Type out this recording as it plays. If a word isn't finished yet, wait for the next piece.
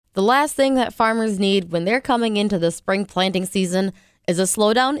The last thing that farmers need when they're coming into the spring planting season is a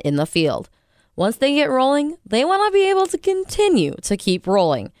slowdown in the field. Once they get rolling, they want to be able to continue to keep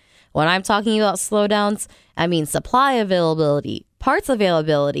rolling. When I'm talking about slowdowns, I mean supply availability, parts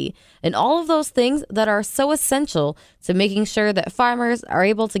availability, and all of those things that are so essential to making sure that farmers are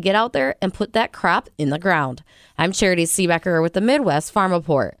able to get out there and put that crop in the ground. I'm Charity Seebecker with the Midwest Farm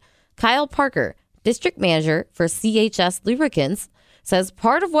Report. Kyle Parker, District Manager for CHS Lubricants, says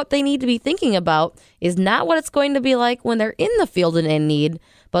part of what they need to be thinking about is not what it's going to be like when they're in the field and in need,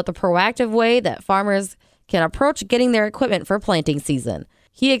 but the proactive way that farmers can approach getting their equipment for planting season.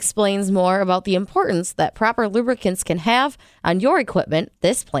 He explains more about the importance that proper lubricants can have on your equipment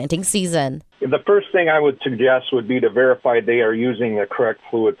this planting season. The first thing I would suggest would be to verify they are using the correct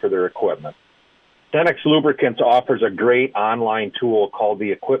fluid for their equipment. Cenex Lubricants offers a great online tool called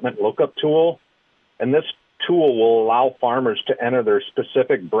the Equipment Lookup Tool, and this tool will allow farmers to enter their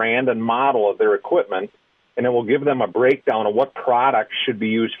specific brand and model of their equipment, and it will give them a breakdown of what products should be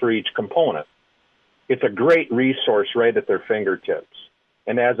used for each component. It's a great resource right at their fingertips.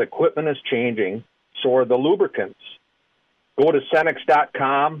 And as equipment is changing, so are the lubricants. Go to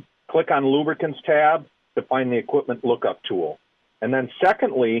Cenex.com, click on Lubricants tab to find the Equipment Lookup Tool. And then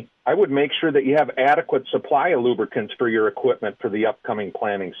secondly, I would make sure that you have adequate supply of lubricants for your equipment for the upcoming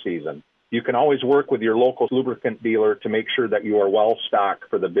planting season. You can always work with your local lubricant dealer to make sure that you are well stocked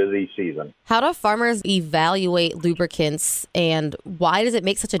for the busy season. How do farmers evaluate lubricants, and why does it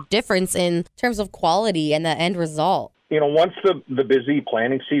make such a difference in terms of quality and the end result? Once the busy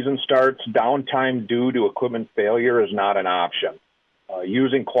planting season starts, downtime due to equipment failure is not an option.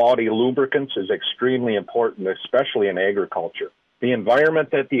 Using quality lubricants is extremely important, especially in agriculture. The environment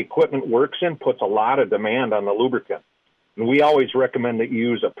that the equipment works in puts a lot of demand on the lubricant. And we always recommend that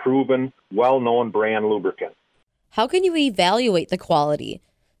you use a proven, well-known brand lubricant. How can you evaluate the quality?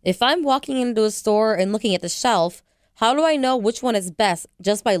 If I'm walking into a store and looking at the shelf, how do I know which one is best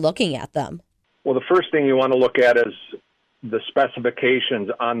just by looking at them? Well, the first thing you want to look at is the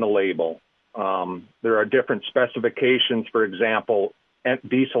specifications on the label. There are different specifications. For example,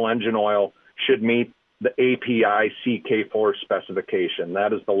 diesel engine oil should meet the API CK4 specification.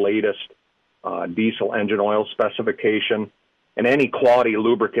 That is the latest diesel engine oil specification. And any quality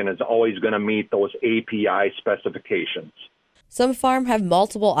lubricant is always going to meet those API specifications. Some farms have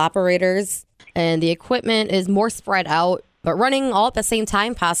multiple operators, and the equipment is more spread out, but running all at the same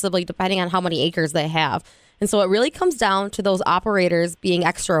time, possibly, depending on how many acres they have. And so it really comes down to those operators being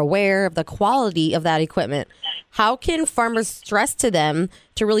extra aware of the quality of that equipment. How can farmers stress to them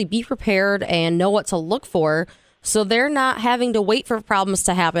to really be prepared and know what to look for so they're not having to wait for problems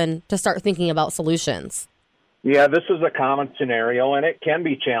to happen to start thinking about solutions? Yeah, this is a common scenario, and it can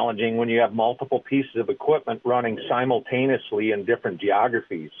be challenging when you have multiple pieces of equipment running simultaneously in different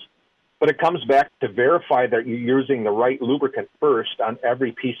geographies. But it comes back to verify that you're using the right lubricant first on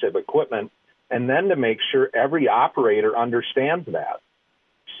every piece of equipment, and then to make sure every operator understands that.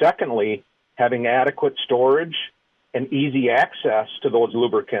 Secondly, having adequate storage and easy access to those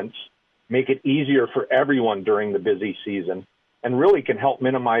lubricants make it easier for everyone during the busy season and really can help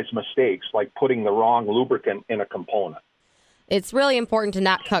minimize mistakes like putting the wrong lubricant in a component. It's really important to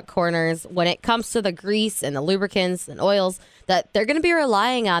not cut corners when it comes to the grease and the lubricants and oils that they're going to be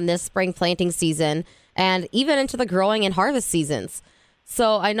relying on this spring planting season and even into the growing and harvest seasons.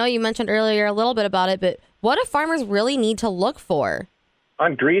 So I know you mentioned earlier a little bit about it, but what do farmers really need to look for?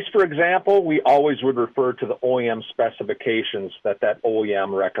 On grease, for example, we always would refer to the OEM specifications that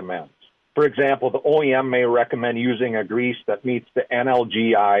OEM recommends. For example, the OEM may recommend using a grease that meets the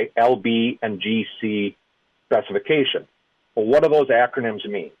NLGI, LB, and GC specification. Well, what do those acronyms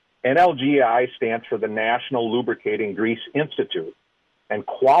mean? NLGI stands for the National Lubricating Grease Institute, and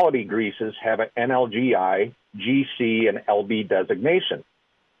quality greases have an NLGI, GC, and LB designation,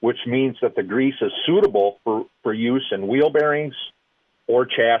 which means that the grease is suitable for use in wheel bearings or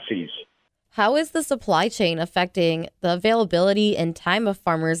chassis. How is the supply chain affecting the availability and time of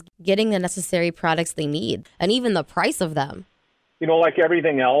farmers getting the necessary products they need, and even the price of them? Like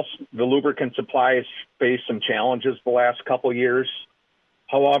everything else, the lubricant supply has faced some challenges the last couple of years.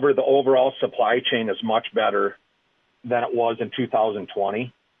 However, the overall supply chain is much better than it was in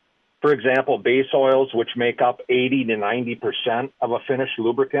 2020. For example, base oils, which make up 80 to 90% of a finished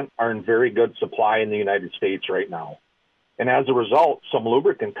lubricant, are in very good supply in the United States right now. And as a result, some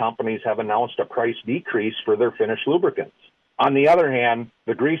lubricant companies have announced a price decrease for their finished lubricants. On the other hand,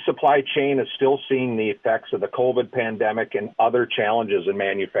 the grease supply chain is still seeing the effects of the COVID pandemic and other challenges in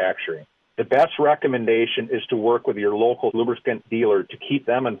manufacturing. The best recommendation is to work with your local lubricant dealer to keep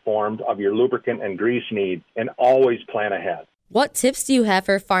them informed of your lubricant and grease needs and always plan ahead. What tips do you have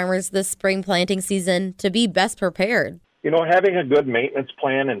for farmers this spring planting season to be best prepared? Having a good maintenance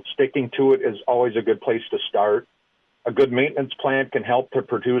plan and sticking to it is always a good place to start. A good maintenance plan can help the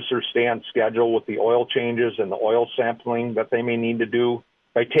producers stay on schedule with the oil changes and the oil sampling that they may need to do.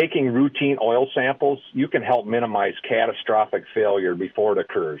 By taking routine oil samples, you can help minimize catastrophic failure before it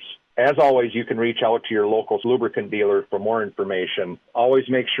occurs. As always, you can reach out to your local lubricant dealer for more information. Always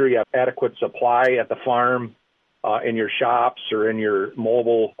make sure you have adequate supply at the farm, in your shops or in your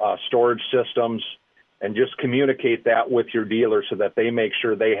mobile storage systems, and just communicate that with your dealer so that they make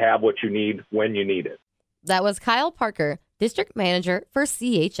sure they have what you need when you need it. That was Kyle Parker, District Manager for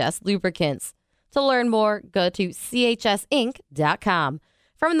CHS Lubricants. To learn more, go to chsinc.com.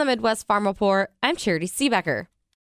 From the Midwest Farm Report, I'm Charity Seebecker.